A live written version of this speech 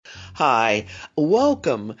Hi,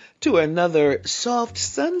 welcome to another Soft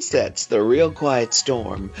Sunsets, the Real Quiet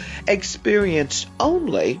Storm, experienced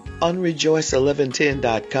only on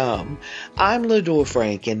Rejoice1110.com. I'm Lador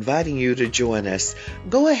Frank, inviting you to join us.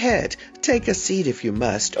 Go ahead, take a seat if you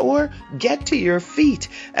must, or get to your feet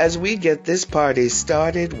as we get this party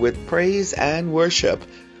started with praise and worship.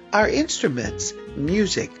 Our instruments,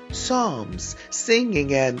 music, psalms,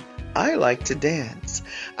 singing, and I like to dance.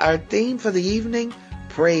 Our theme for the evening,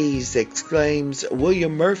 praise, exclaims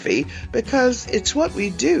William Murphy, because it's what we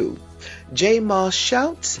do. J. Moss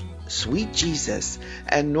shouts, Sweet Jesus,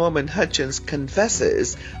 and Norman Hutchins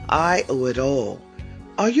confesses, I owe it all.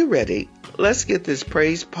 Are you ready? Let's get this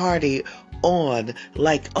praise party on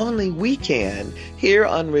like only we can here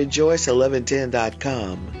on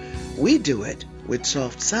Rejoice1110.com. We do it with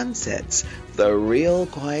Soft Sunsets, the Real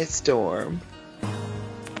Quiet Storm. Come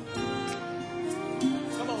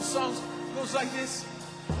on, songs goes like this.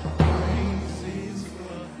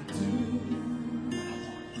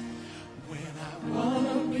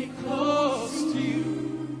 Wanna be close to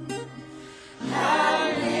you.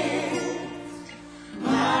 I lift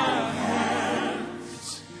my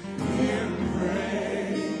hands in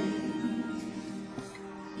praise.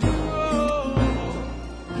 Oh,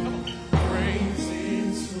 come on. Praise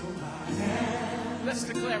into my hands. Let's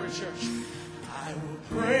declare it, church. I will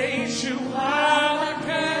praise you while I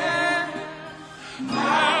can.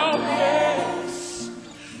 I'll bless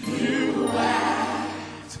you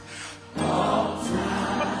at all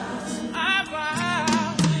times. I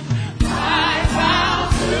vow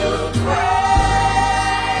to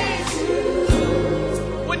praise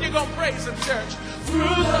you. When you gonna praise him, church?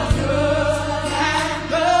 Through the good and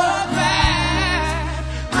the bad,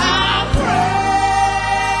 I'll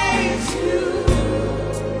praise you.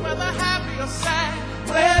 Whether happy or sad,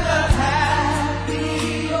 whether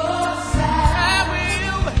happy or sad,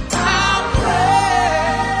 I'll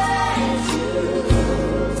praise you.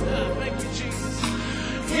 Thank you, Jesus.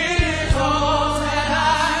 It is all that I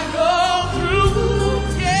go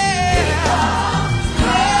through. Yeah.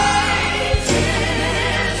 Praise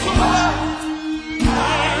is what I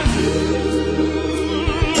do.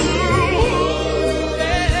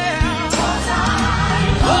 Yeah. 'Cause I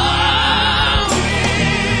owe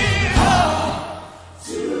it all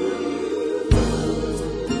to you.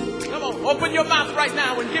 Come on, open your mouth right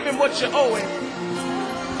now and give him what you owe him.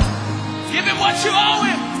 Give him what you owe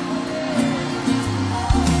him.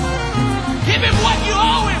 Give him what you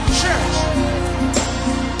owe him, church.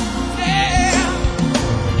 Yeah.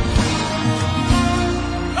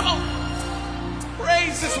 Come on.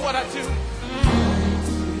 Praise is what I do.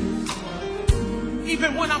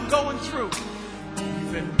 Even when I'm going through.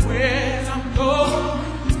 Even when I'm going.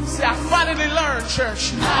 See, I finally learned,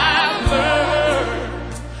 church. I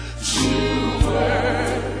learned to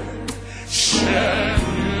worship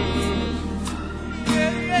you.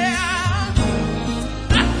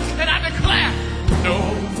 And I declare, no,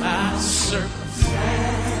 my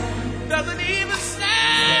circumstance doesn't even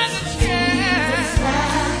stand a chance.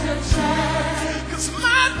 'Cause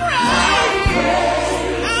my praise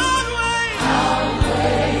outweighs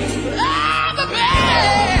all the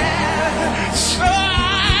bad. So I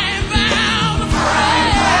vow to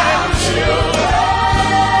praise you.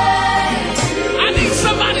 I need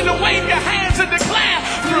somebody to wave your hands and declare,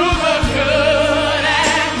 through the good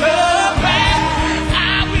and the bad, I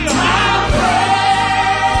will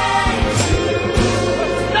praise you.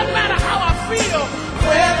 No matter how I feel,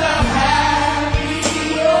 whether happy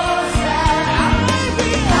or sad, I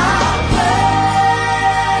will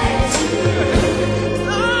praise you.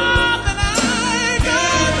 All that I go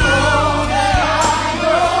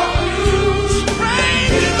through,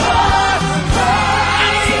 praise is what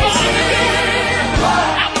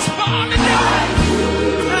I was born to do.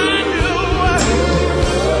 I do.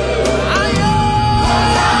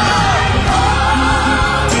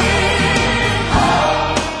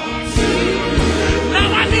 Now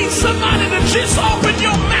I need somebody to just open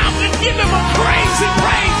your mouth and give him a crazy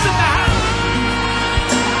praise in the house.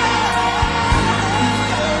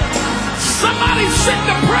 Somebody send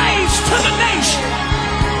the praise to the nation.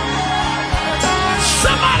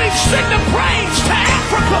 Somebody send the praise to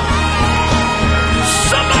Africa.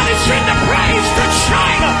 Somebody send the praise to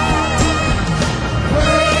China.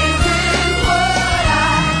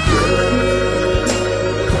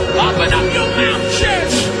 Open up your mouth,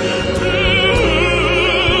 church.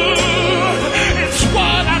 It's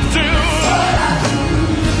what I do.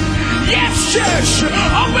 Yes, church.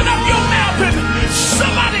 Open up your mouth and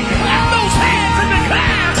somebody clap those hands in the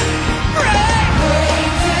cloud.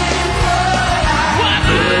 What I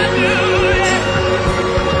do.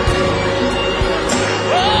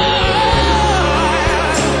 Oh.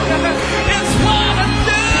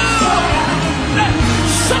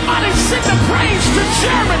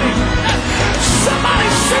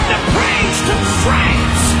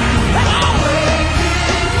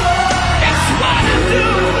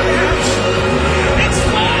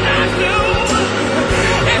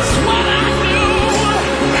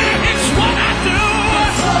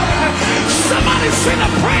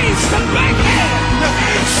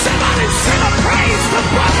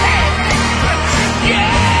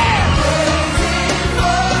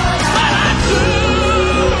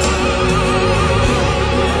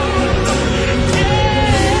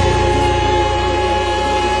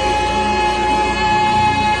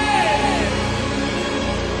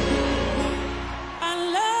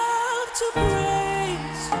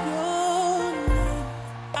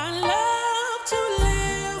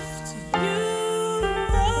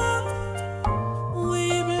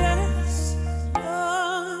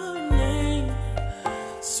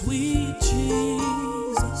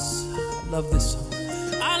 Jesus. I love this song.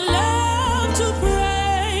 I love to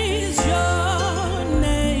praise your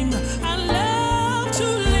name. I love to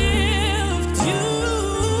lift you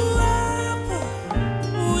up.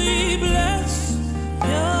 We bless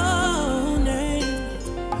your name,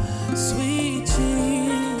 sweet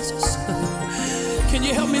Jesus. Can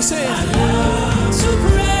you help me say it? I love to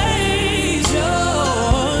praise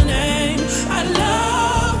your name. I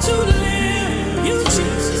love to live you,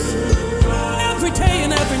 Jesus, every day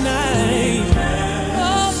and every night.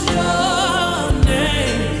 Oh, your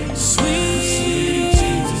name, sweet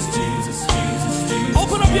Jesus, Jesus, Jesus, Jesus.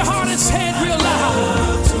 Open up your heart and say it real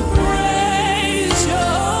loud. To praise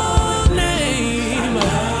your name.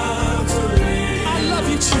 I love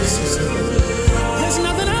you, Jesus. There's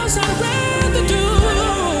nothing else I'd rather do.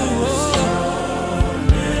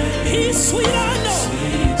 He's sweet, I know.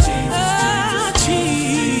 Ah,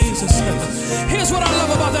 Jesus. Here's what I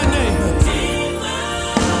love about that name.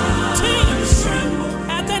 Demons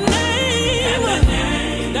at that name.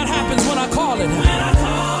 That happens when I call it.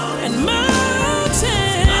 And mountains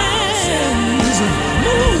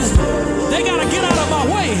move. They gotta get out of my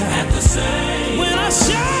way. When I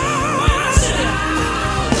shout,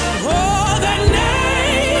 oh, that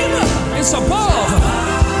name is above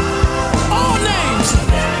all names.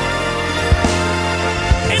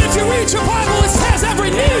 And if you read your Bible, it says every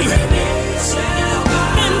knee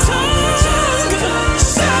and tongue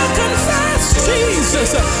shall confess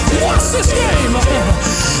Jesus. What's his name?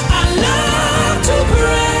 I love to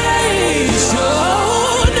praise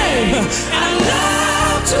your name. I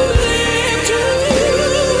love to lift you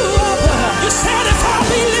up. You said if I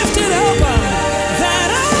be lifted up, that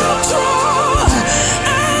I'll draw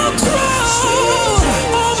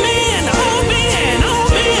all men unto me.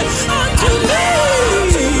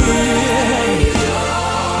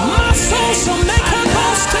 My soul shall make her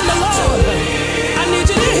boast in the Lord. I need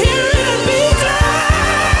you to hear it and be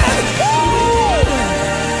glad. Woo!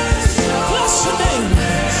 Bless your name.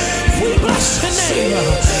 We bless your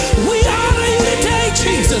name. We honor you today,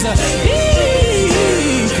 Jesus. Be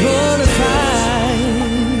glorified.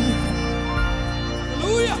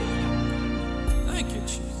 Hallelujah. Thank you,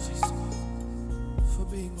 Jesus, for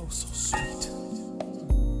being oh so sweet.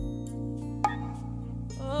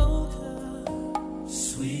 Oh God.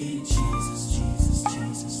 Sweet Jesus, Jesus,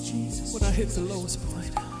 Jesus, Jesus. When I hit the lowest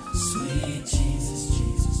point, sweet Jesus,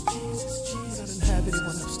 Jesus, Jesus, Jesus. When I didn't have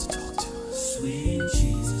anyone else to talk to, sweet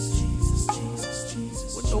Jesus, Jesus, Jesus,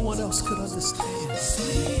 Jesus. When no one else could understand,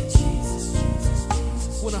 sweet Jesus, Jesus,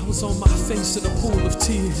 Jesus. When I was on my face in a pool of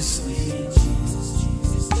tears, sweet Jesus,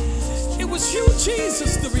 Jesus. It was you,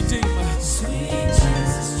 Jesus, the Redeemer. Sweet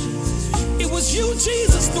Jesus, Jesus. It was you,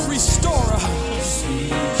 Jesus, the Restorer. Sweet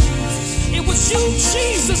Jesus. It was you,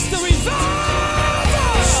 Jesus, the Reviver.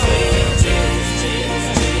 Sweet Jesus, Jesus,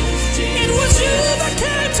 Jesus, Jesus. It was you that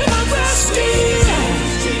came to my rescue.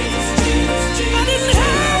 I didn't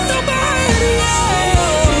have nobody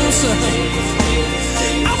else.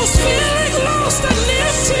 I was feeling lost and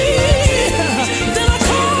empty. Then I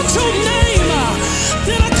called your name.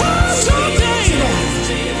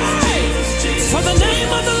 Hey, for the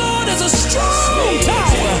name of the Lord is a strong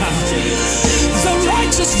tower. The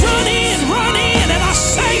righteous run in, and are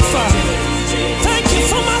safe. Thank you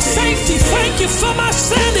for my safety. Thank you for my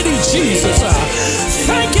sanity, Jesus.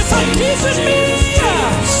 Thank you for keeping me.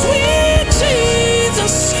 Sweet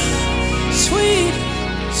Jesus. Sweet,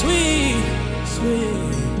 sweet,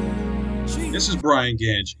 sweet. This is Brian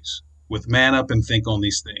Ganges with Man Up and Think on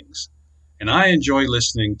These Things, and I enjoy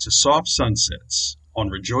listening to Soft Sunsets on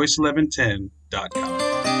rejoice1110.com.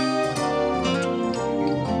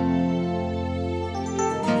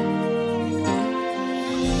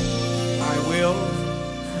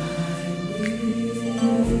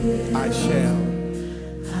 I shall.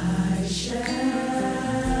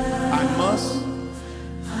 I must.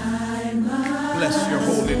 Bless your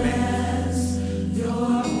holy name.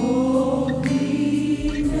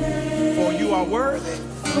 For you are worthy.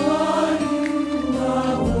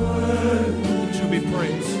 To be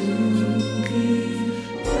praised.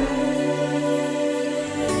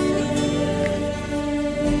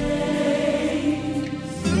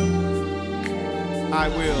 I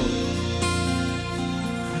will.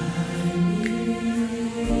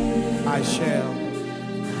 I shall.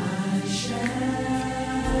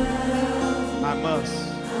 I must.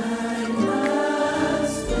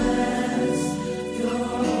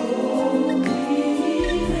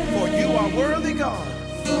 For you are worthy, God.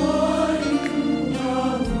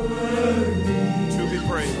 To be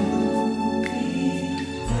praised.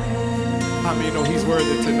 How many know he's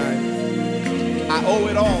worthy tonight? I owe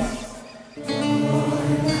it all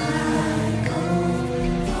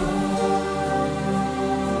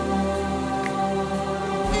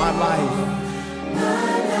my life.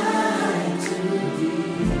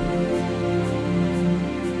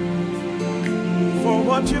 For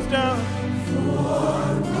what you've done.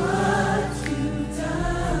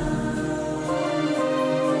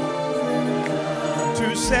 To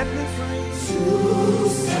set me free.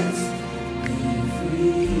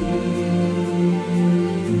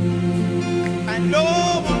 And no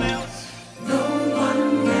one else could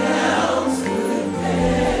pay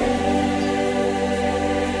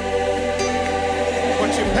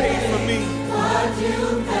what you paid for me.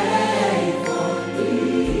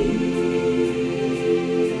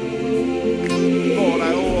 Lord, I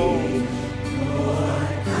owe all.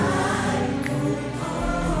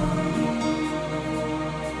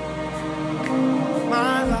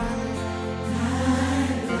 My life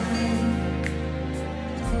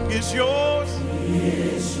is yours.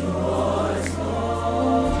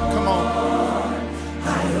 Come on.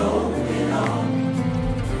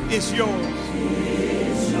 It's yours.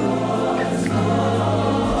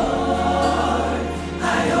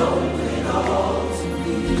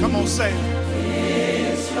 Come on, say it.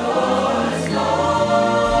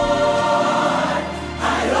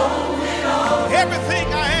 Everything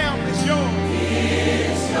I am is yours.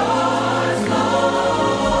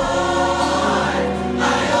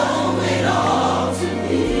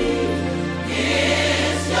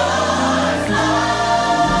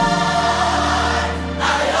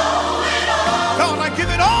 Lord, I give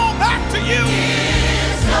it all back to you.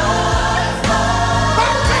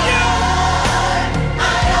 Back to you.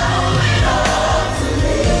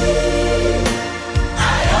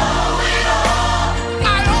 I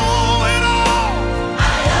owe it all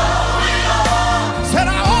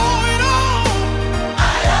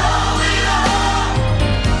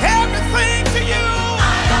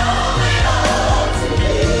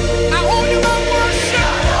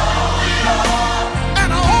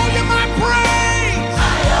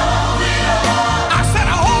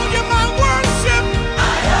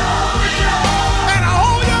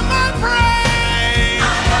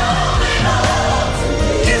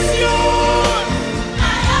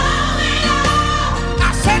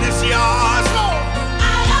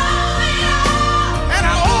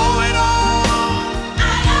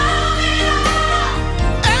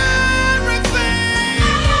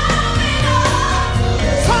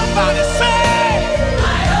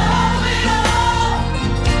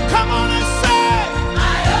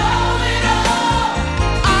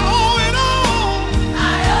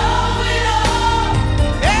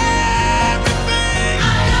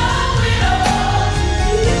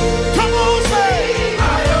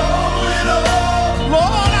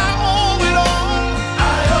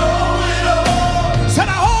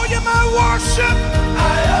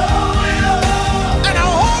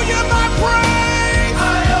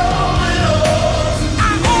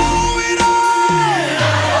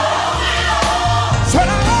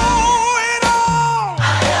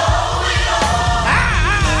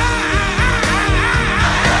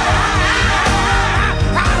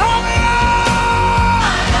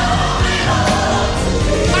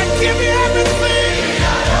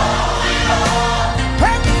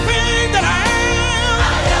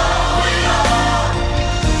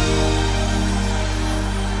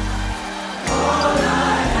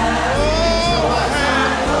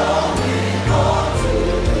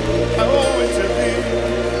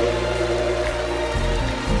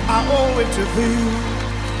to thee.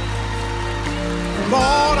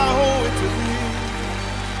 Lord, I owe it to thee.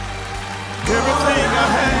 Everything I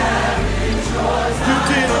had, you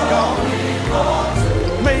did it, God.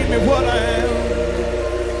 Made me what I am.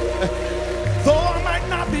 Though I might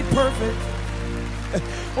not be perfect,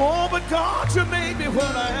 oh, but God, you made me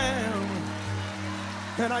what I am.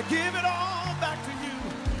 And I give it all back to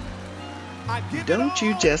you. Don't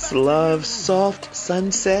you just love soft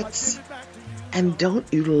sunsets? And don't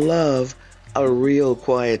you love a real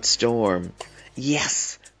quiet storm?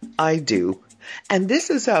 Yes, I do. And this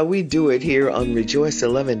is how we do it here on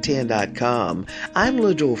Rejoice1110.com. I'm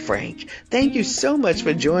Lador Frank. Thank you so much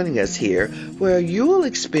for joining us here, where you'll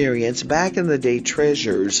experience back-in-the-day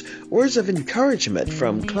treasures, words of encouragement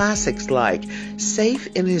from classics like Safe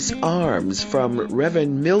in His Arms from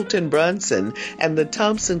Reverend Milton Brunson and the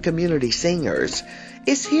Thompson Community Singers.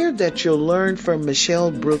 It's here that you'll learn from Michelle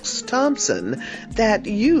Brooks Thompson that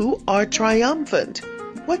you are triumphant.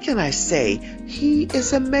 What can I say? He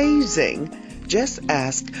is amazing. Just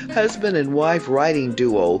ask husband and wife writing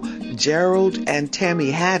duo Gerald and Tammy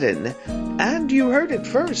Haddon. And you heard it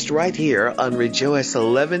first right here on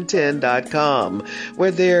Rejoice1110.com,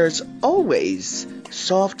 where there's always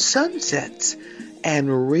soft sunsets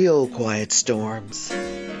and real quiet storms.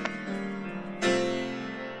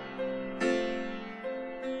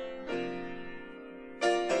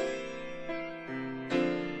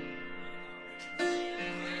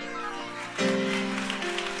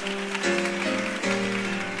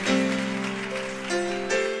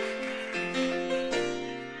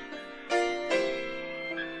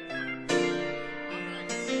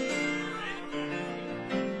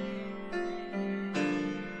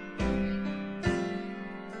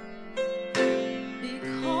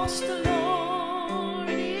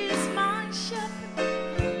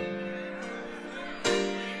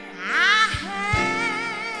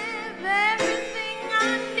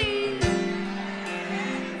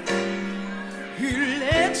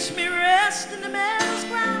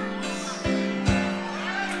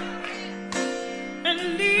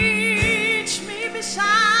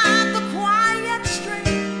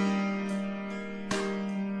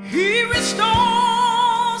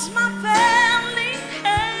 restores my failing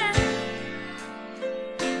hand,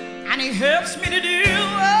 and He helps me to do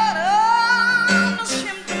what honors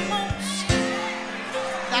Him the most.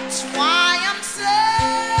 That's why I'm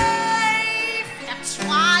safe. That's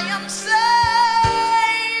why I'm safe.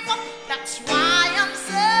 That's why I'm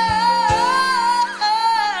safe.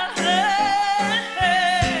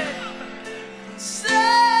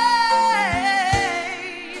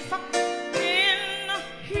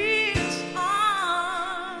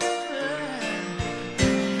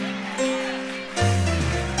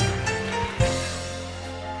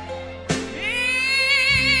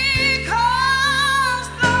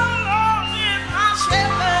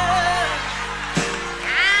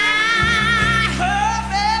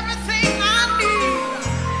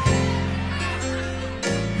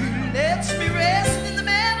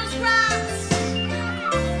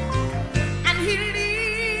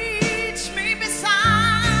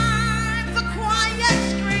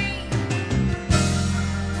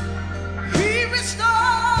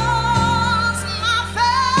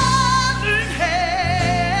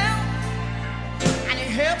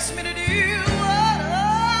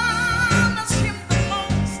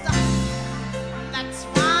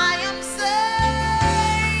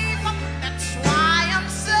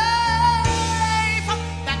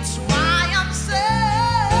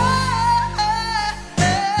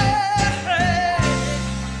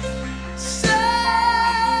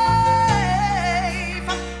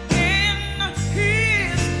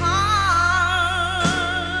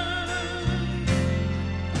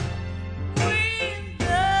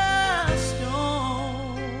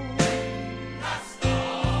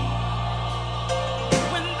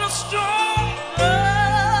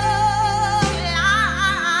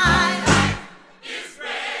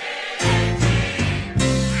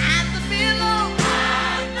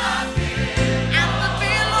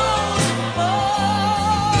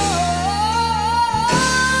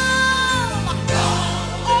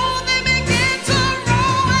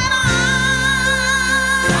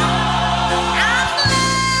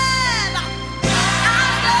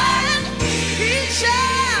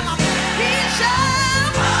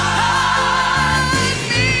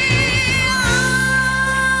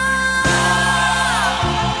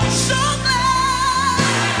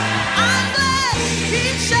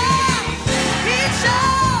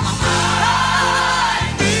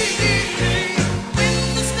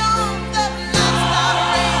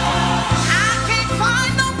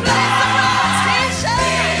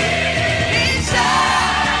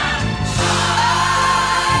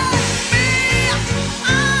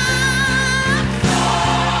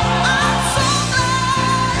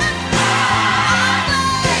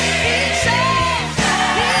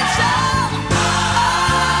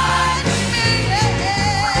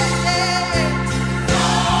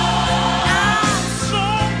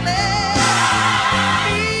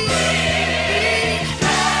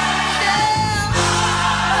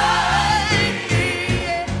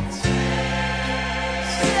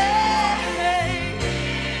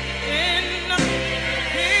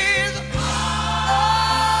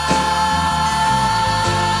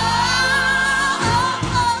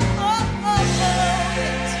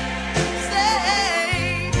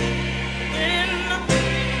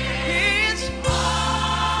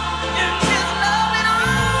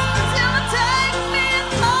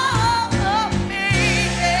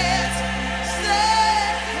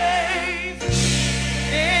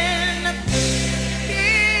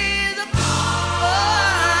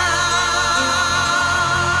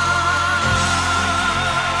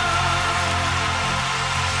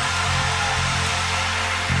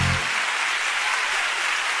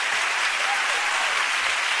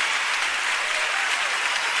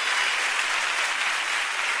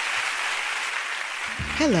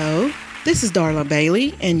 Hello, this is Darla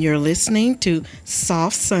Bailey, and you're listening to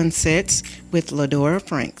Soft Sunsets with Ladora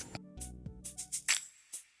Franks.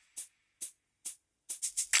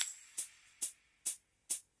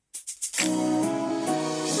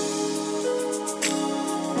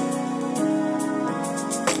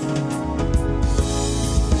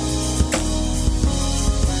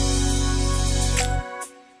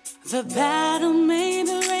 The battle may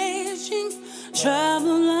be raging,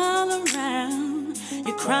 trouble all around.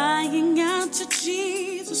 You're crying out to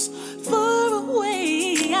Jesus for a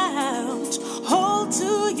way out. Hold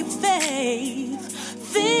to your faith,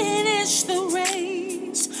 finish the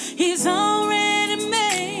race. He's already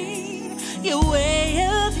made your way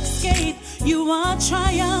of escape. You are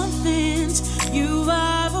triumphant, you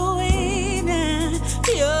are a winner.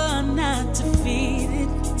 You're not defeated,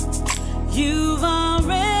 you've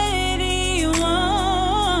already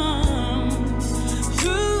won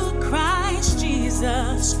through Christ.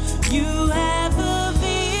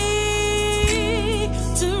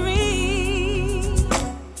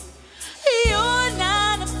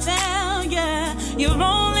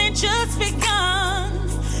 just begun.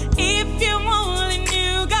 If you only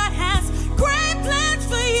knew God has great plans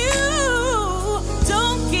for you,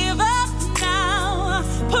 don't give up now.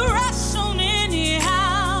 Press on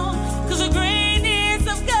anyhow, 'cause the greatness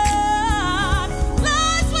of God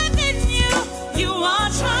lies within you. You are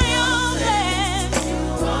triumphant.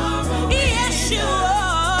 Yes, you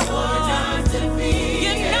are.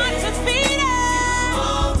 You're not defeated.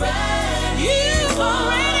 You've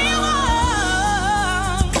already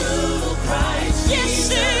won. Through Christ Jesus.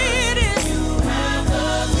 Yes, it is.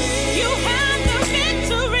 You have the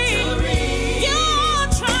victory. You're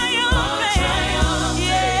triumphant.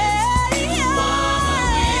 Yeah, yeah.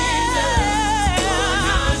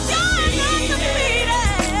 You're not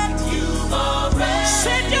defeated. You've already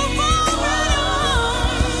said you've already won.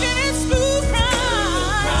 And it's through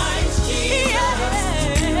Christ Jesus. Yeah.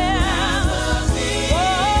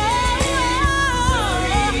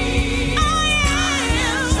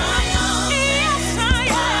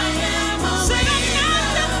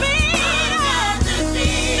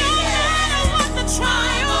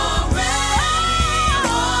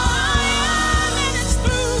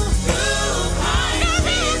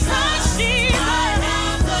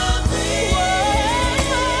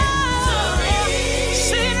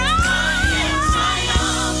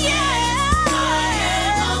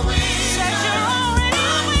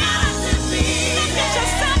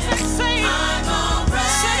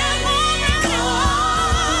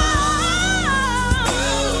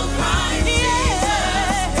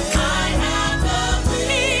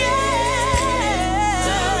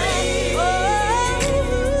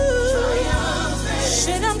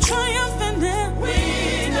 Said I'm triumphant now.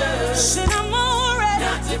 Said I'm already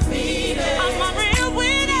not defeated. I'm a real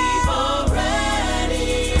winner. Already.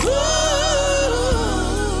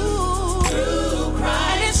 Through Christ.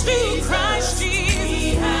 And it's through Christ Jesus.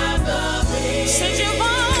 We have the victory. Said you've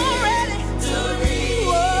already victory.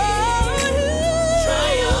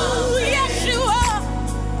 Triumph. Yes, you are.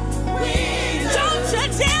 Winner. Don't you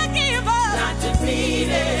dare give up. Not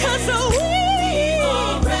defeated. 'Cause we've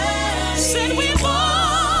already said we've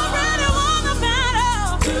already won the battle.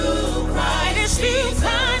 Through Christ. And it's through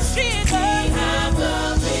Christ Jesus. We have the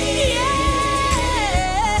victory.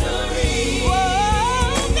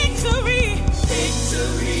 Whoa, victory.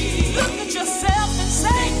 Victory. Look at yourself and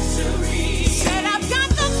say, victory. Said I've got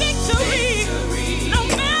the victory. No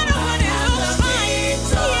matter what it looks like.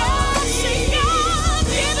 Yes, God's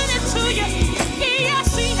giving it to you. Yes,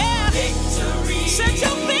 He has. Victory. Said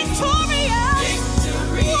you're victorious.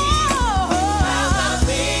 Victory.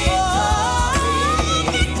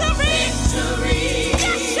 Victory.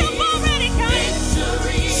 Yes, you've already got it.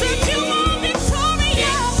 Said you are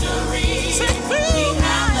victorious. Said through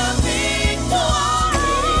God. Victory.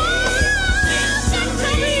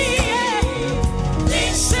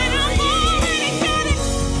 Said I've already got it.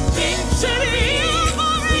 Said you've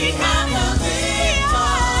already got it.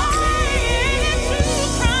 Through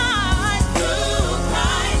Christ. Through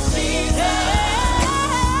Christ Jesus.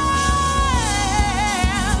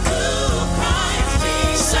 Through Christ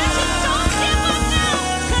Jesus. Said you don't give up now,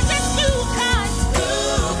 'cause it's through Christ.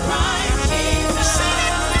 Through Christ Jesus. Said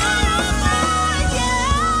it's not over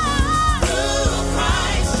yet. Through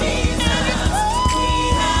Christ Jesus. We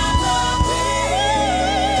have the victory.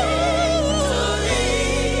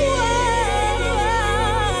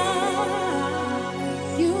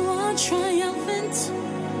 You are triumphant.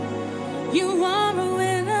 You are a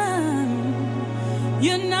winner.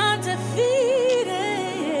 You're not defeated.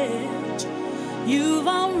 You've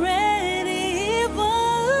already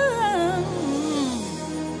won.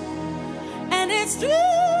 And it's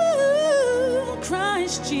through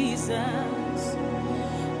Christ Jesus.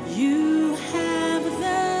 You have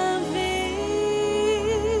the victory.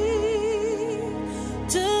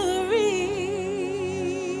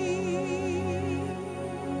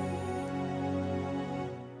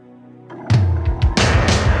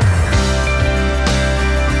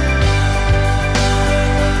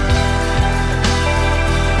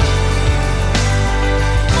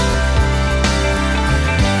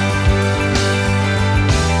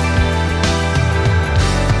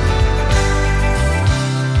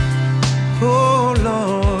 Oh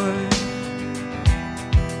Lord,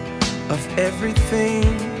 of everything,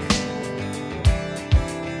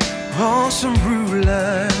 awesome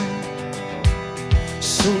ruler,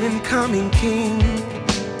 soon incoming King,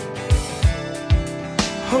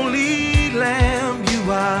 Holy Lamb, you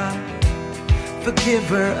are the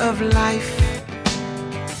giver of life.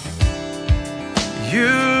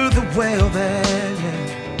 You're the well that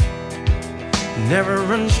never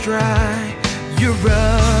runs dry. You're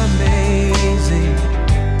amazing.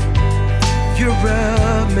 You're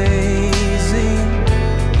amazing.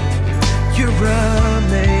 You're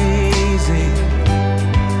amazing.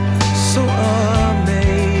 So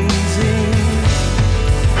amazing.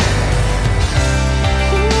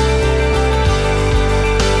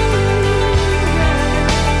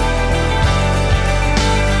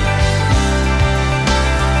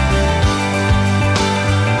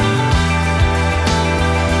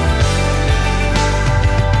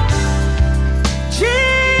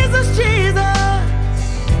 Jesus, Jesus,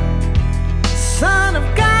 Son of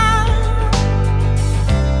God,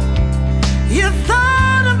 you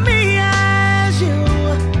thought of me as you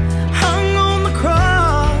hung on the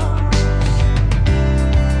cross.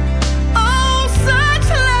 Oh, such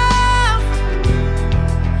love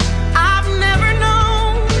I've never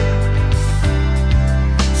known.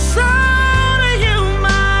 So to you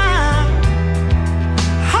my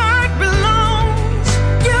heart belongs.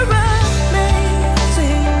 You're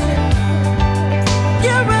amazing.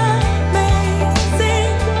 You're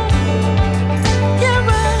amazing. You're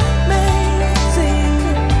amazing.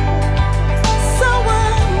 So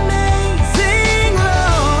amazing,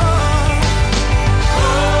 Lord. Oh,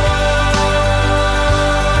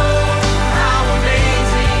 how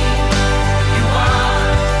amazing you are.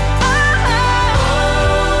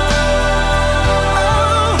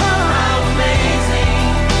 Oh, how amazing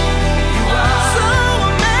you are. So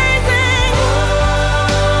amazing.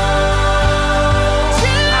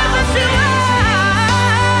 Jesus, you are.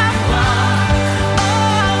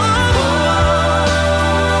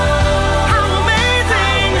 How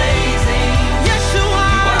amazing. Yes, you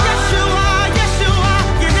are. Yes, you are. Yes, you are.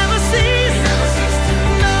 You never cease.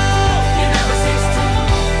 No.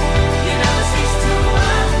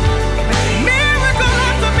 Miracle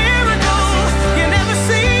after miracle. You never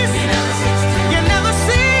cease. You never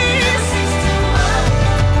cease.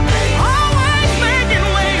 Always making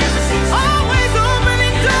ways. Always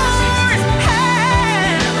opening doors.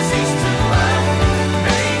 Hey.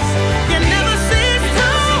 You never cease to.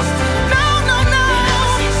 No, no, no.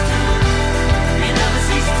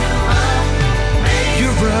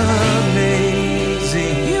 You're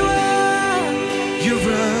amazing. You are.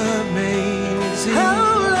 You're amazing. Oh,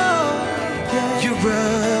 Lord. You're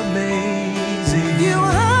amazing. You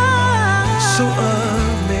are. So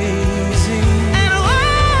amazing. And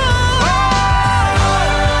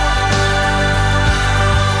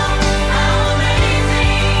how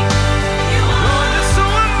amazing you are. Lord, you're so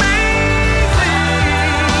amazing.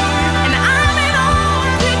 And I'm in awe of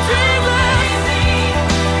you, Jesus.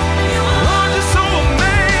 Lord, you're so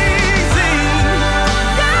amazing.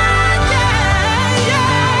 Yeah, yeah,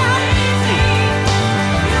 yeah.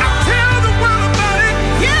 I tell the world about it.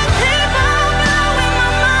 You keep on blowing my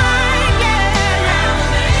mind. Yeah, yeah.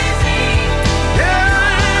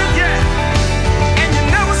 Yeah, yeah. And you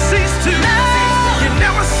never cease to. You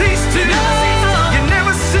never cease to. You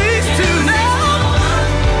never cease to.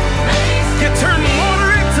 You turn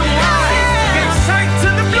water into wine. Give sight to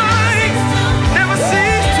the blind. Never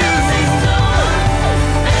cease to.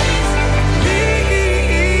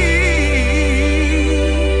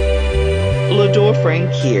 Lador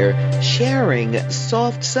Frank here, sharing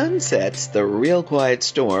Soft Sunsets, the real quiet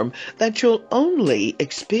storm that you'll only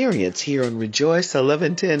experience here on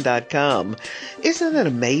Rejoice1110.com. Isn't that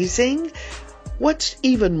amazing? What's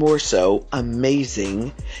even more so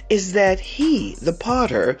amazing is that He, the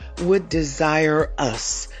potter, would desire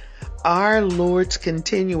us. Our Lord's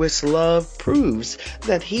continuous love proves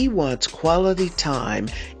that He wants quality time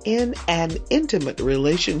in an intimate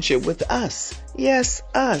relationship with us. Yes,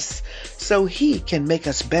 us. So He can make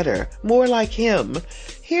us better, more like Him.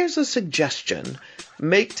 Here's a suggestion.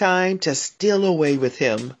 Make time to steal away with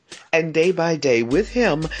Him. And day by day with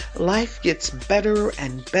Him, life gets better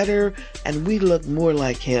and better, and we look more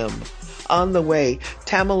like Him. On the way,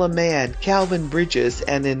 Tamala Mann, Calvin Bridges,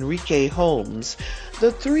 and Enrique Holmes.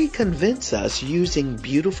 The three convince us using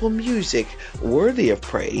beautiful music worthy of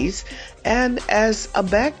praise, and as a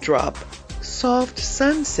backdrop, soft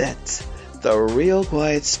sunsets, the real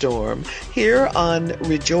quiet storm, here on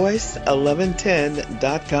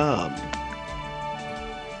Rejoice1110.com.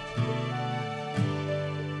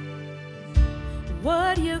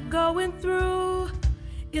 What you're going through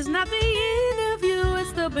is not the end of you,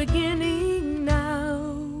 it's the beginning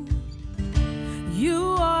now.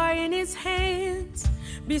 You are in His hands.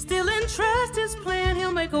 Be still and trust His plan.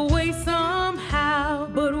 He'll make a way somehow.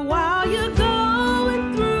 But while you're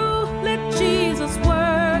going through, let Jesus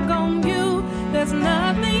work on you. There's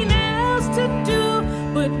nothing else to do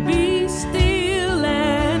but be still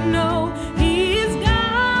and know He is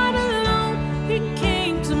God alone. He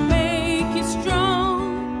came to make you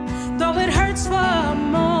strong. Though it hurts for a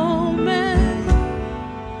moment,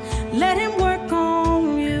 let him work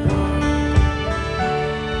on you.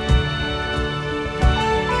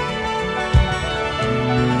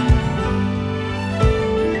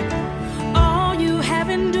 All you have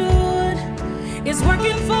endured is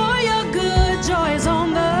working for your good. Joy is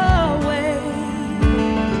on the way.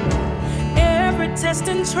 Every test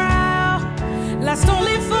and trial lasts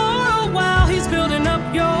only for a while. He's building up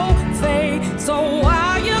your faith. So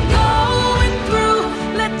while you're going through,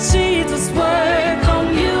 let Jesus work on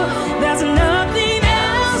you. There's nothing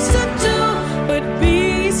else to do but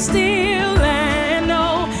be still and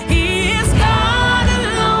know He is God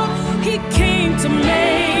alone. He came to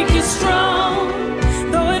make you strong.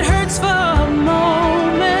 Though it hurts for a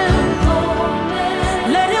moment,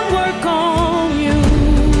 let Him work on you.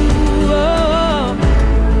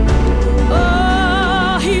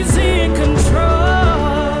 Oh, He's in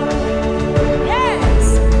control.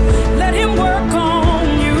 Yes, let Him work on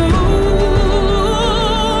you.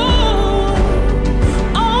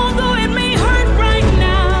 Although it may hurt right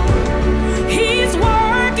now, He's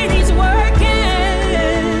working, He's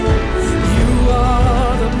working. You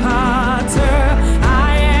are the potter,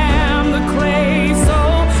 I am the clay, so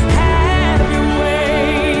have your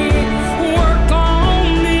way. Work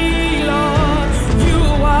on me, Lord.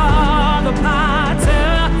 You are the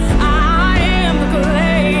potter, I am the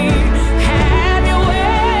clay. Have your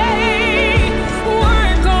way.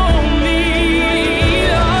 Work on me,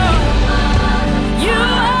 Lord. You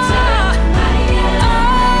are,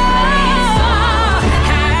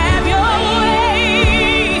 have your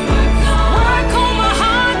way. Work on my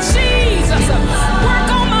heart, Jesus. Work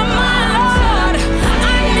on my mind, Lord.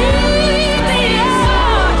 I need Thee,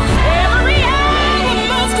 every hour,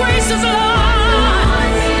 most gracious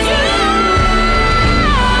Lord. You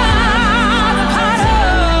are the potter,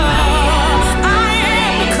 I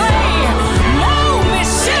am the clay. Mold me,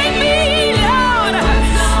 shape me, Lord.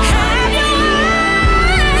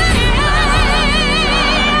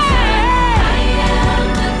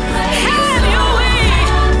 Have your way.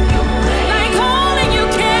 Like only you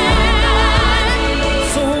can.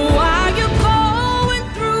 So while you're going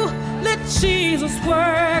through, let Jesus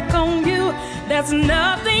work on you. There's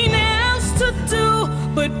nothing else to do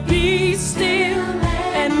but be still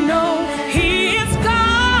and know He is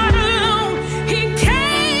God alone. He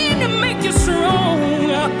came to make you strong.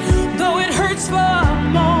 Though it hurts for a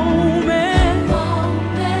moment.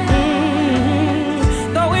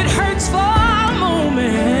 Though it hurts for a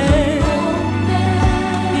moment.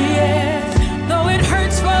 Yeah, though it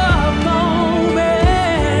hurts for a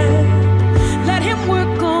moment, let Him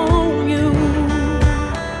work on you.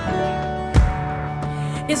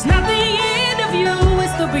 It's not the end of you,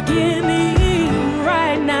 it's the beginning.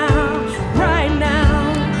 Right now, right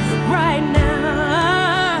now, right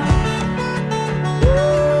now.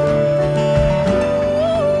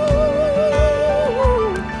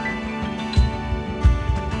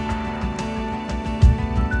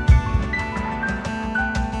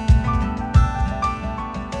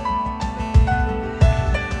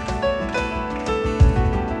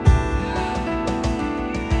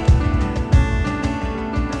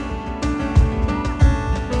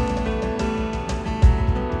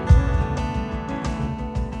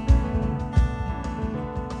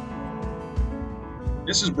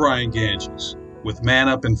 This is Brian Ganges with Man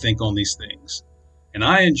Up and Think on These Things, and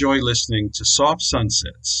I enjoy listening to Soft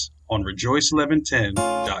Sunsets on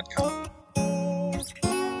rejoice1110.com.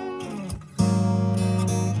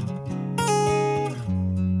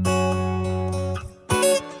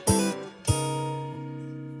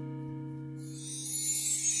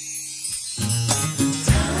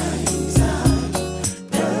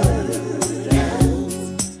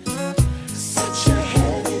 Such a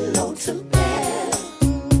heavy load to bear.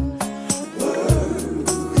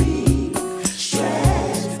 Worry,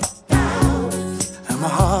 stressed out, And my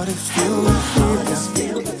heart is filled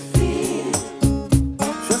with fear.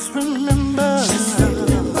 Just remember,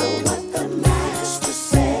 what the Master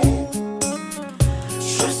said.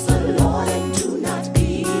 Trust the Lord and do not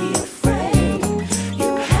be afraid.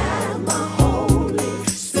 You have my Holy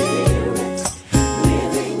Spirit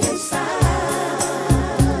living inside.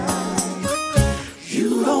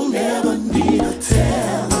 You don't ever need a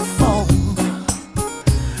telephone,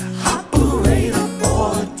 operator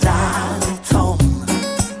or a dial tone.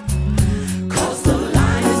 'Cause the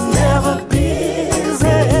line is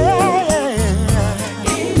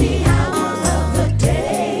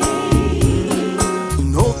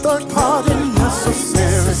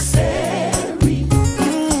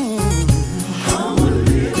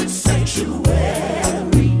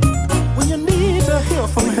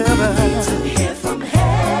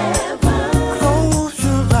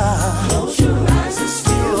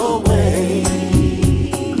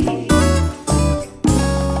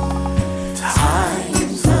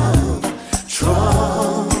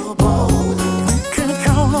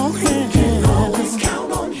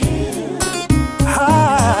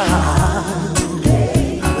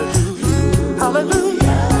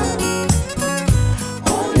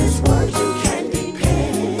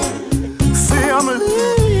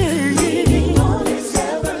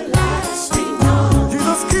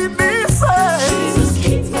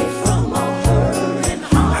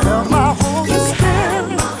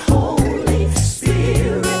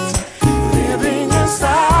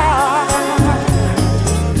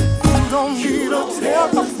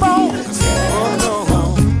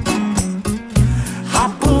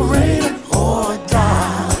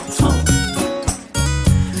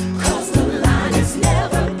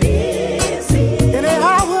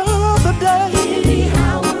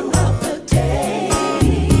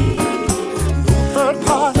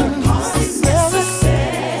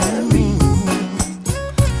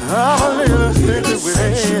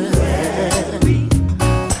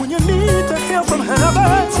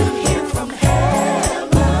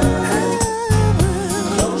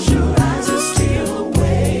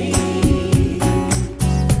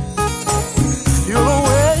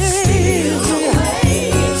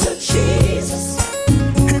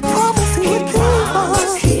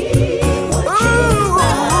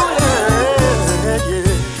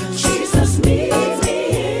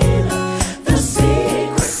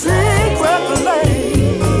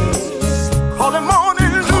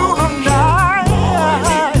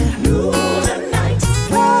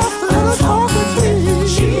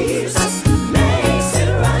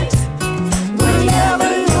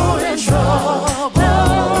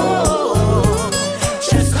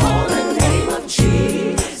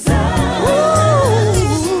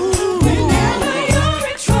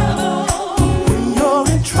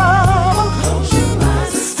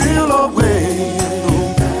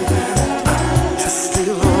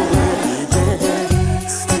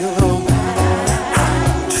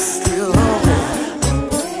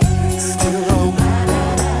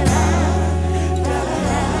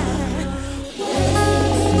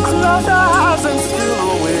stars and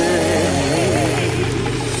still away.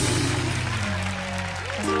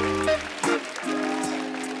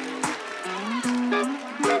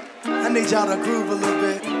 I need y'all to groove a little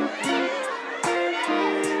bit.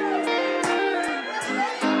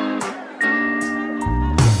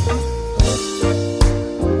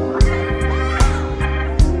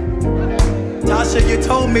 Tasha, you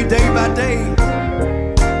told me day by day,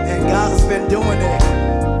 and God's been doing it.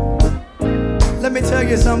 Let me tell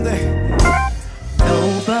you something.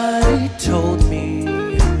 Nobody told me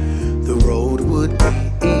the road would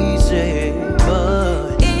be easy,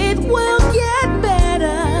 but It will get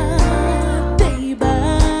better day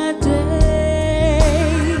by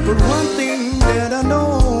day. but one thing that I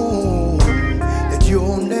know, that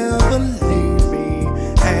you'll never leave me.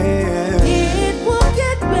 And It will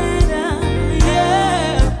get better,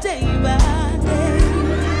 yeah, day by day.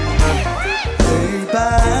 day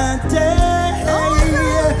by day,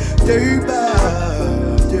 day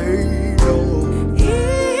by day, oh.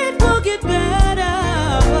 It will get better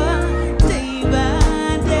day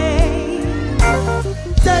by day.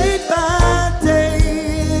 Day by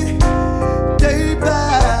day, day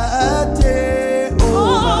by day, Oh,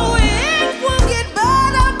 oh. it will get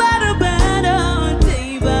better, better, better day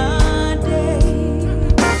by day.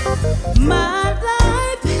 My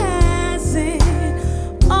life hasn't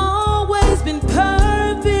always been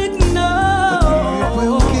perfect, no. It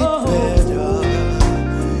will get better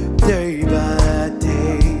day by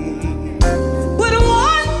day. But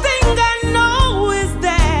one thing I know is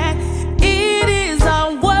that it is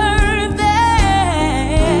unworthy.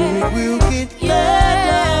 It will get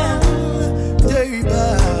Yeah. better day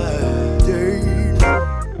by day.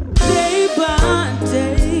 Day by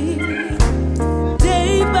day,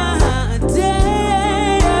 day by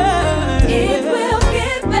day, it will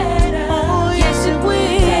get better. Oh, yes, it will.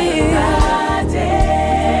 Day by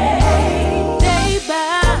day, day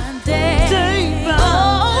by day,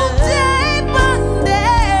 oh, day by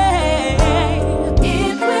day,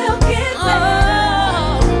 it will get better.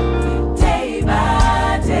 Day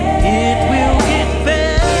by day, It will get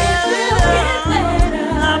better.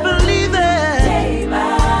 I believe it. Day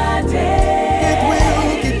by day, It will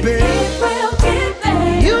get better. will get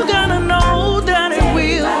better. You gotta know that it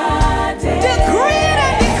will. Decree it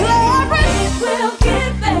and declare it. It will get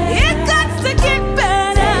better. It got to get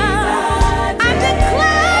better. I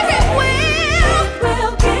declare it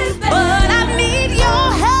will. Get better. But I need your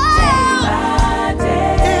help.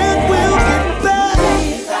 It will get better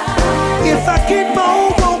if I keep on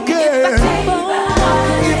walking.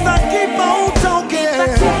 If I keep on talking,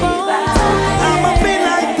 I'ma be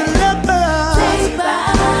like the lepers.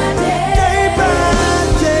 Day by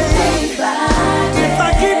day, if I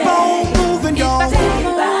keep on moving, y'all,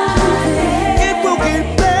 it will get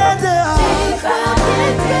better.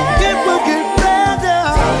 It will get better.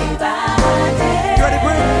 You ready,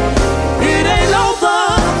 Brent? It ain't over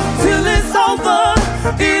till it's over.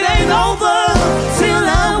 It ain't over till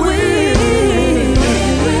I win.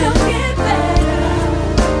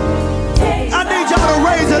 I need y'all to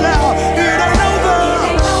raise it loud. It ain't over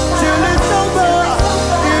till it's over.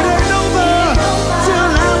 It ain't over till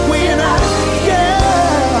I win.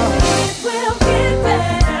 Yeah.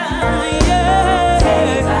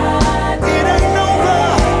 It ain't over.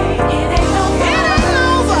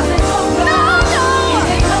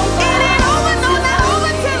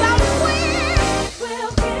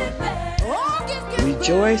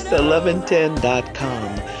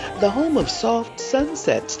 Rejoice1110.com, the home of soft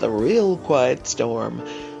sunsets, the real quiet storm.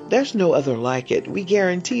 There's no other like it. We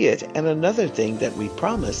guarantee it. And another thing that we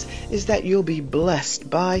promise is that you'll be blessed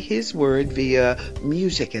by His Word via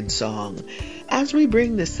music and song. As we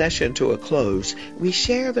bring this session to a close, we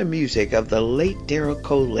share the music of the late Daryl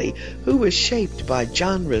Coley, who was shaped by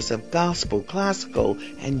genres of gospel, classical,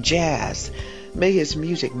 and jazz. May his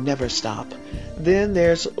music never stop. Then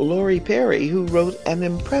there's Lori Perry, who wrote an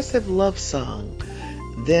impressive love song.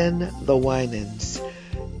 Then the Winans.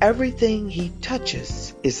 Everything he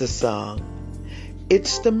touches is a song.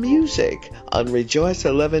 It's the music on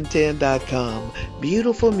Rejoice1110.com.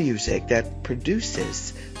 Beautiful music that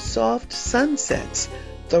produces soft sunsets,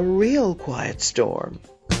 the real quiet storm.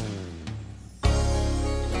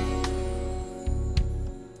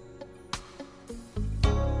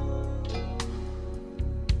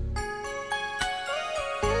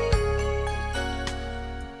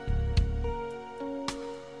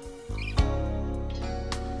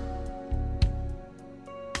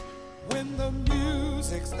 When the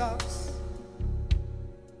music stops,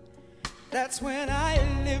 that's when I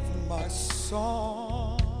lift my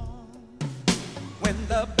song. When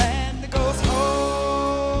the band goes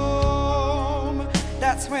home,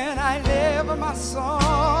 That's when I live my song.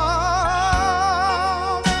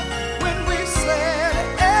 When we said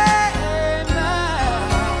amen,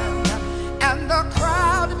 and the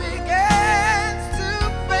crowd begins to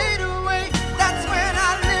fade away. That's when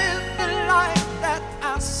I live the life that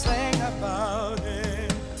I sing about in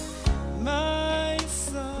my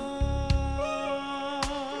song.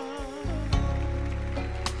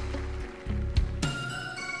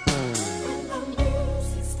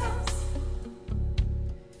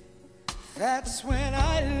 That's when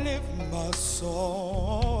I live my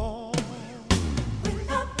song. When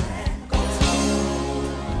the band goes home.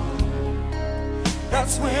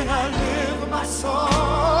 That's when I live my song.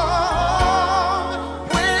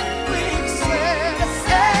 When we said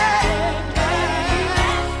amen,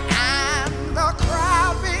 and the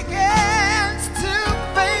crowd begins to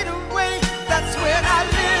fade away. That's when I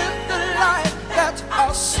live the life that I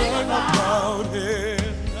sing about in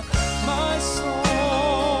my song.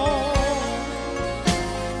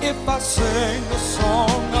 If I sing the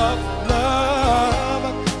song of love,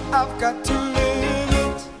 I've got to live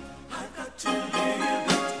it. I've got to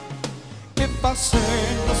live it. If I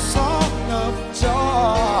sing the song of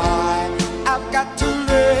joy, I've got to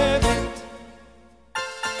live it.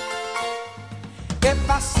 If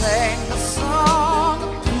I sing the song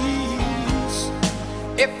of peace,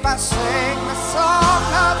 if I sing the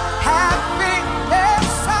song of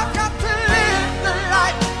happiness, I've got to live the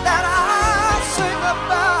life that I sing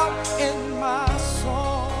about in my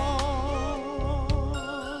song.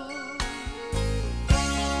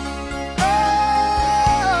 Oh,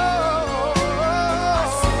 I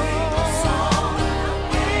sing the song of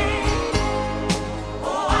pain.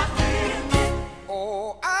 Oh, I live it.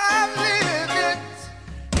 Oh, I live it.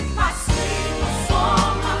 If I sing the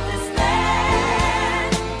song of despair,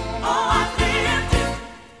 oh, I lived it.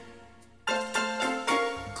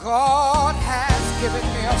 God has given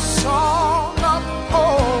me a song of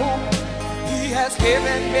hope. He has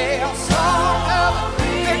given me a song of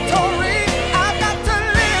victory. I've got to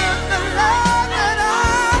live the love that I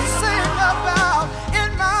sing about in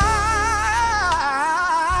my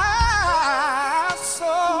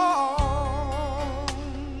song.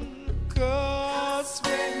 'Cause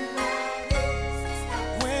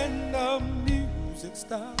when the music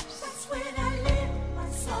stops, that's when I live my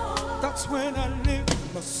song. That's when I live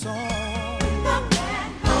my song.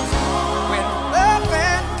 When the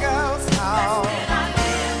band goes home, that's when I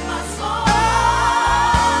live my song.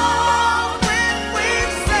 Oh, when we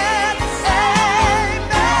said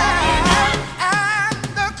amen, and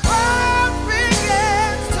the crowd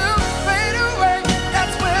begins to fade away.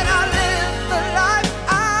 That's when I live the life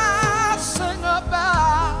I sing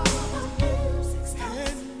about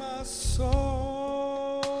in my song.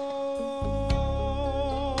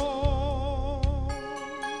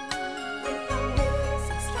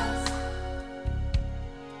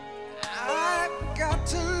 I've got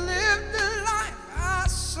to live the life I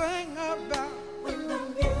sing about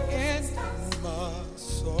in my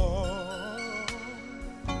song.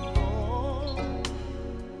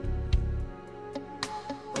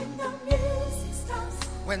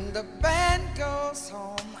 When the band goes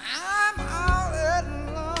home, I'm all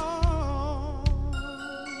alone.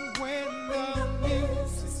 When the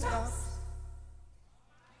music stops.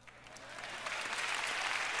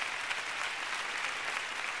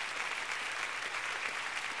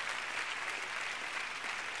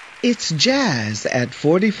 It's Jazz at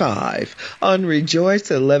 45 on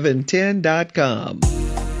Rejoice1110.com.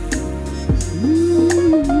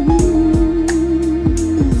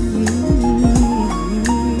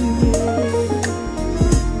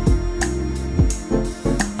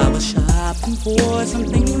 I was shopping for some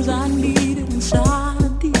things I needed inside a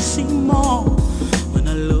DC mall. When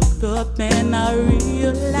I looked up and I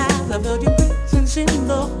realized I felt your presence in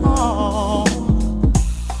the hall.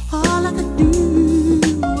 All I could do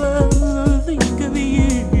was think of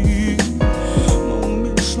you.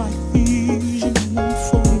 Moments like these you won't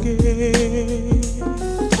forget.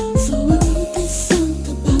 So I wrote this song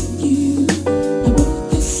about you. I wrote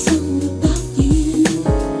this song about you.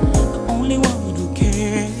 The only one who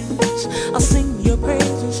cares. I'll sing your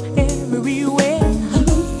praises everywhere. I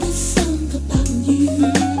wrote this song about you.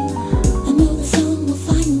 I know the song will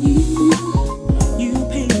find you. You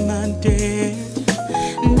paid my debt,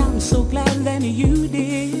 and I'm so glad that you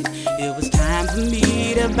did. It was time for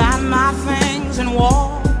me to buy my things and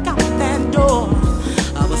walk out that door.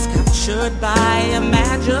 I was captured by a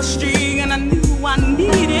majesty, and I knew I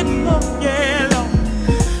needed more. Yeah, Lord.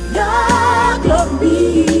 Your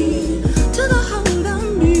glory to the whole of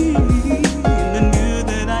me, and I knew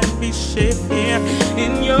that I'd be safe here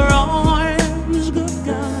in your arms. Good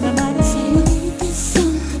God, I might have said this song.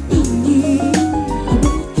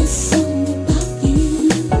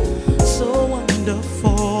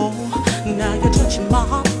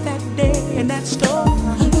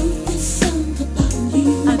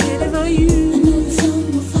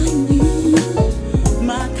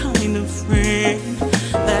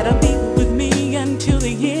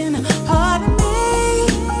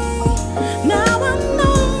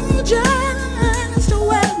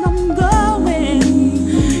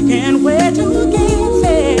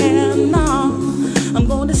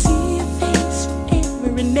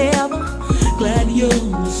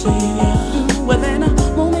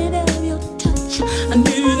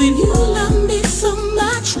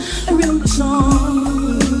 I wrote a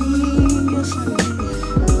song. Yes, I did.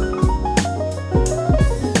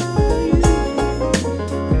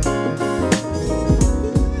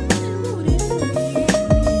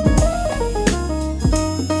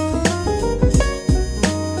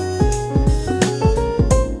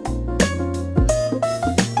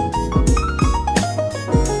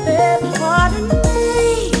 Pardon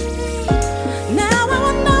me. Now I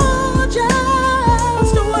know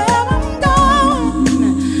just where I'm going.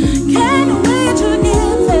 Can't wait to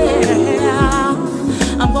get there.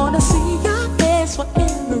 I'm gonna see your face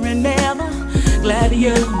forever and ever. Glad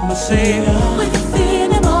you're my savior.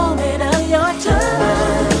 Within a moment of your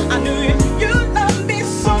touch, I knew you loved me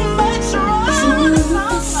so much. So I wrote this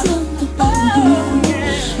song about you.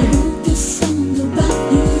 I wrote this song about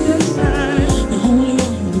you. The only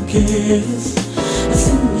one who cares. I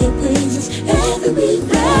sing your praises every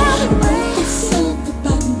day. I wrote this song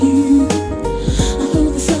about you. I hope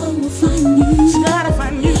the song will find you. It's gotta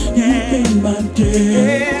find you. You paid my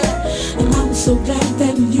debt, and I'm so glad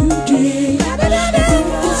that you did. I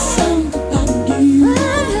wrote this song about you.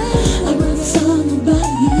 I wrote a song about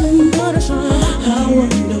you. How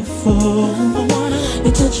wonderful.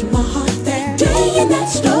 It touched my heart that day in that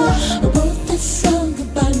store. I wrote this song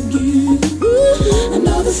about you. I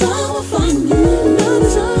know the song will find you.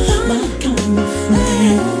 My kind of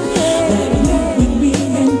friend that live with me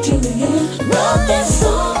until the end. Wrote this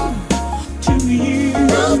song to you.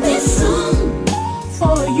 Wrote this song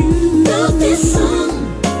for you. Wrote this song.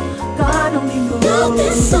 God only knows. Wrote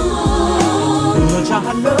this song. But I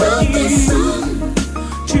love you. This song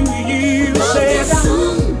to you. Wrote this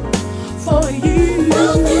song for you.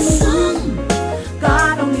 Wrote this song.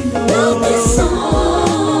 God only knows. Wrote this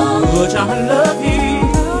song. But I love you.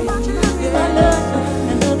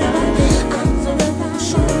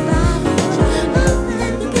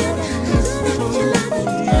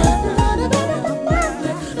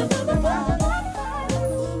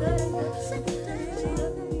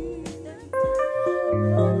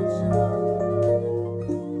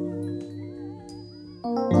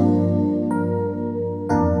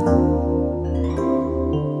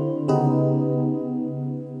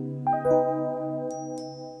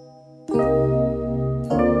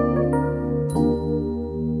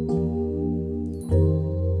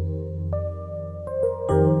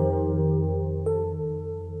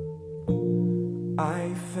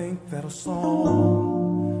 I think that a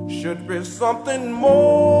song should be something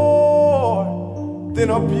more than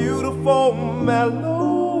a beautiful melody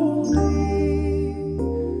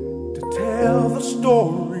to tell the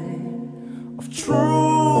story of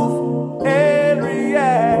truth and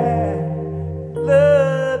reality.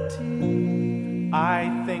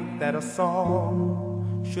 I think that a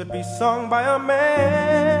song should be sung by a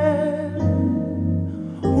man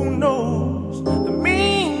who knows the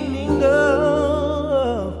meaning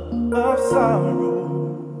of sorrow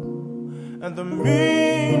and the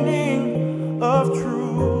meaning of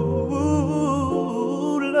true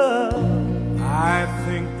love. I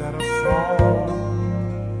think that a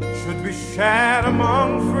song should be shared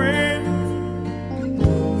among friends.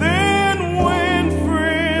 Then when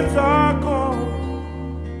friends are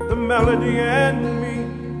gone, the melody and me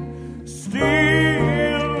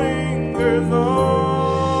still lingers on.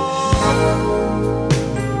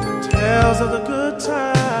 Tells of the good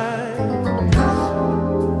times,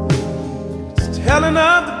 it's telling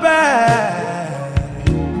of the bad.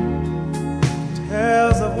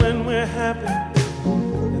 Tells of when we're happy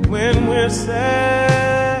and when we're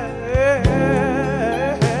sad.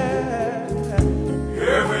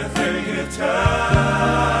 Everything it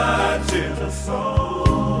touches a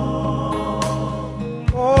song.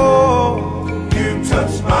 Oh, you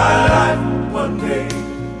touched my life one day.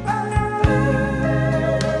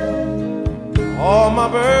 All my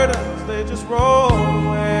burdens, they just roll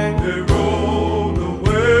away. They rolled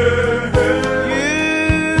away.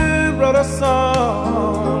 You wrote a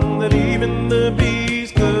song that even the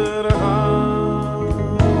bees could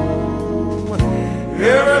hum.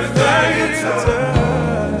 Everything you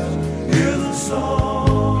touch is a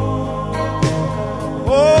song.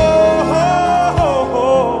 Oh, oh, oh,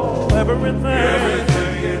 oh.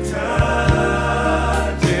 Everything you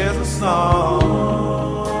touch is a song.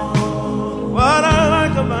 What I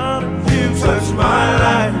like about it, you touched my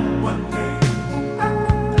life one day.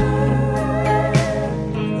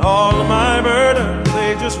 All of my burdens,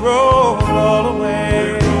 they just rolled all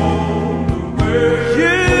away.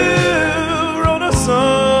 You wrote a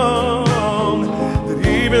song that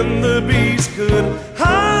even the bees could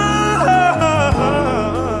hum.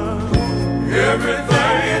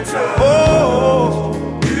 Everything you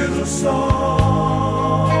touch is a song.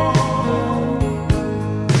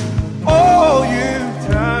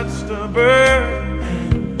 bird.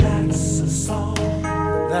 And that's a song.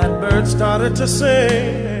 That bird started to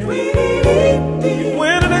sing. You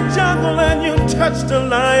went in the jungle and you touched a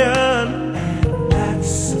lion. And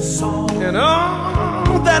that's a song. And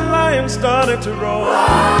oh, that lion started to roar.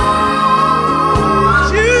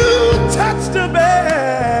 You touched a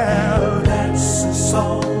bell. That's a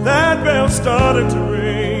song. That bell started to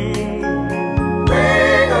ring.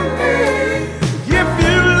 If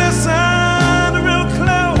you listen real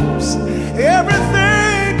close,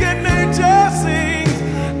 everything in nature sings.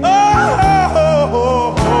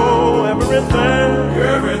 Oh,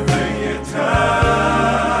 everything you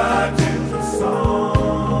touch is a song.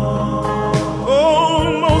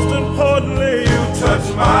 Oh, most importantly, you touch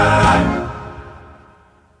my life.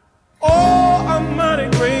 Oh, I'm mighty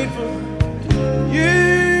grateful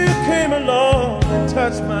you came along and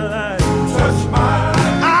touched my life. Touch my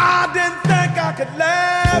life. I didn't think I could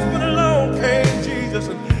last, but along came Jesus,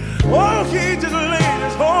 and oh, he just laid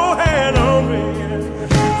his whole hand on me and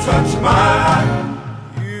touched my life.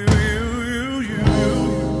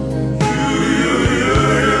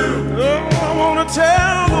 Oh, I wanna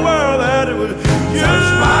tell the world that it was you.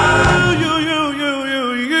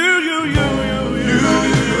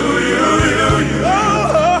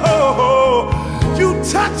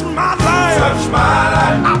 Touch my life. Touch my life. Touch my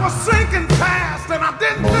life. I was sinking fast and I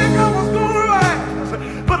didn't think I was gonna last,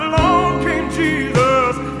 but along came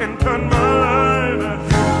Jesus and turned my life.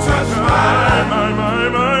 Touch my life. My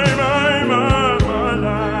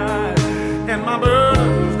life. And my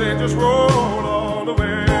burdens, they just rolled all the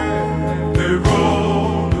way. They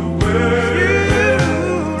rolled away. You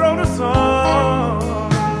wrote a song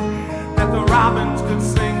that the robins could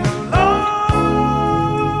sing.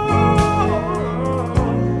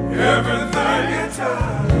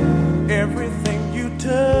 Everything you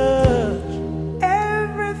touch,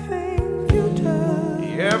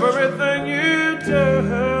 everything you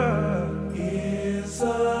touch is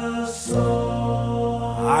a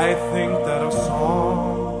song. I think that a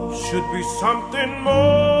song should be something more.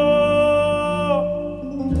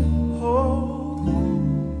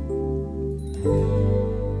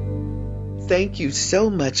 Thank you so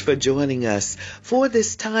much for joining us for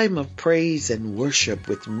this time of praise and worship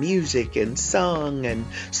with music and song and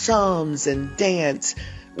psalms and dance.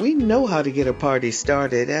 We know how to get a party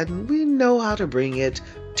started and we know how to bring it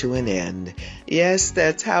to an end. Yes,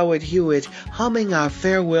 that's Howard Hewitt humming our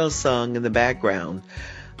farewell song in the background.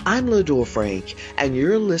 I'm Lador Frank, and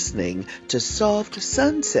you're listening to Soft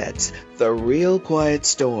Sunsets, The Real Quiet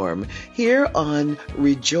Storm, here on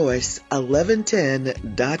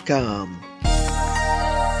Rejoice1110.com.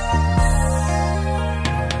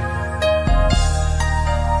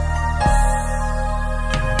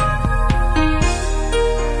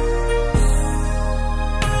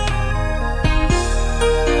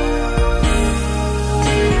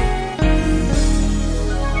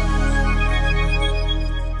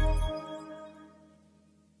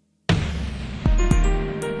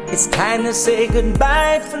 It's time to say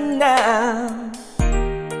goodbye for now.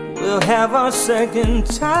 We'll have our second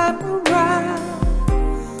time around.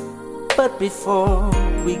 But before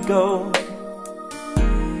we go,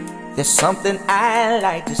 there's something I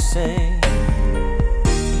like to say.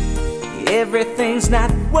 Everything's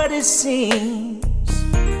not what it seems.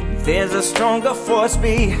 There's a stronger force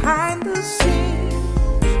behind the scenes.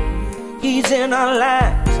 He's in our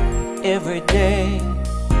lives every day.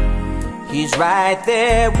 He's right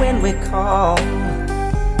there when we call.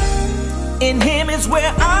 In him is where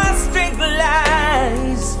our strength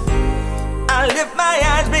lies. I lift my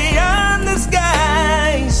eyes beyond the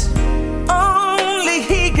skies. Only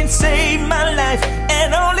he can save my life,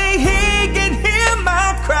 and only he can hear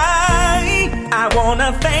my cry. I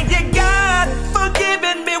wanna thank you, God, for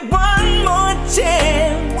giving me one more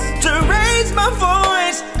chance to raise my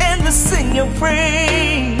voice and to sing your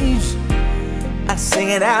praise. I sing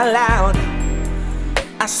it out loud,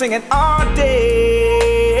 I sing it all day.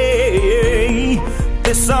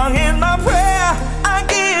 This song is my prayer, I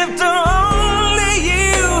give to only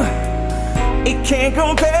you. It can't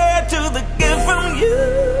compare to the gift from you.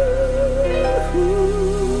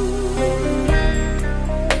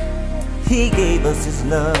 He gave us his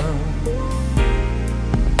love.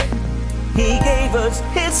 He gave us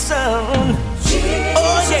his son. Jesus.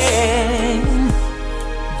 Oh yeah,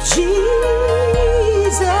 Jesus.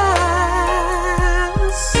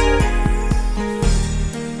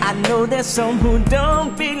 I know there's some who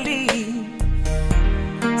don't believe.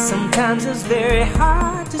 Sometimes it's very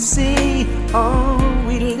hard to see. Oh,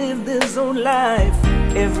 we live this old life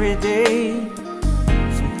every day.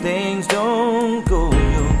 Some things don't go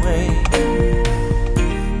your way.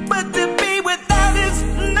 But to be without is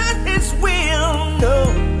not his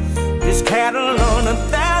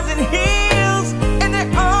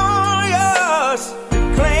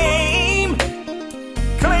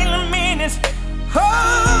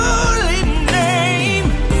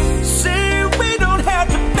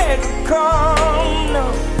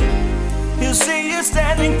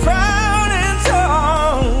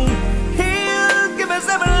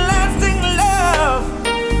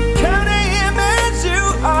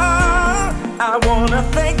I wanna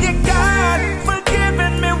thank you, God, for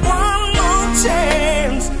giving me one more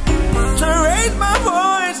chance to raise my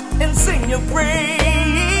voice and sing your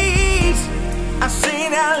praise. I sing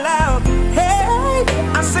it out loud, hey,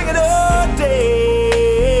 I sing it all day.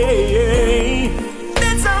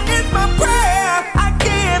 This song is my prayer, I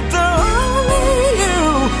give to only you.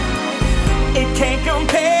 It can't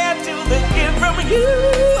compare to the gift from you.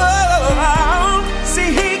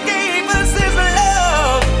 See, he gave us his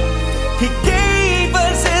love, he gave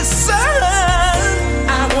us his son.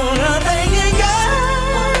 I wanna thank you, God.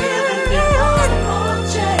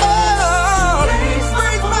 Raise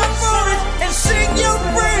my voice and sing your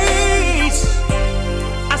praise.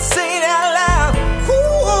 I sing it out loud,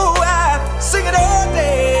 ooh, I sing it all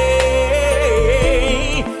day.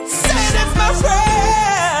 Say that's my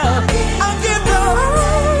prayer, I'll give to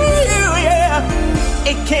you, yeah.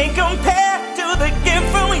 It can't compare to the gift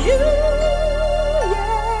from you.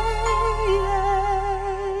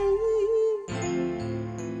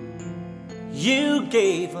 You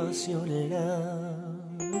gave us your love.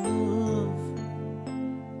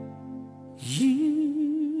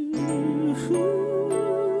 You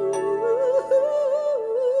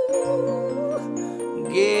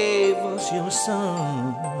gave us your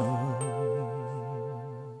son.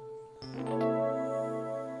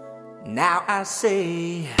 Now I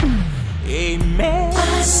say, amen.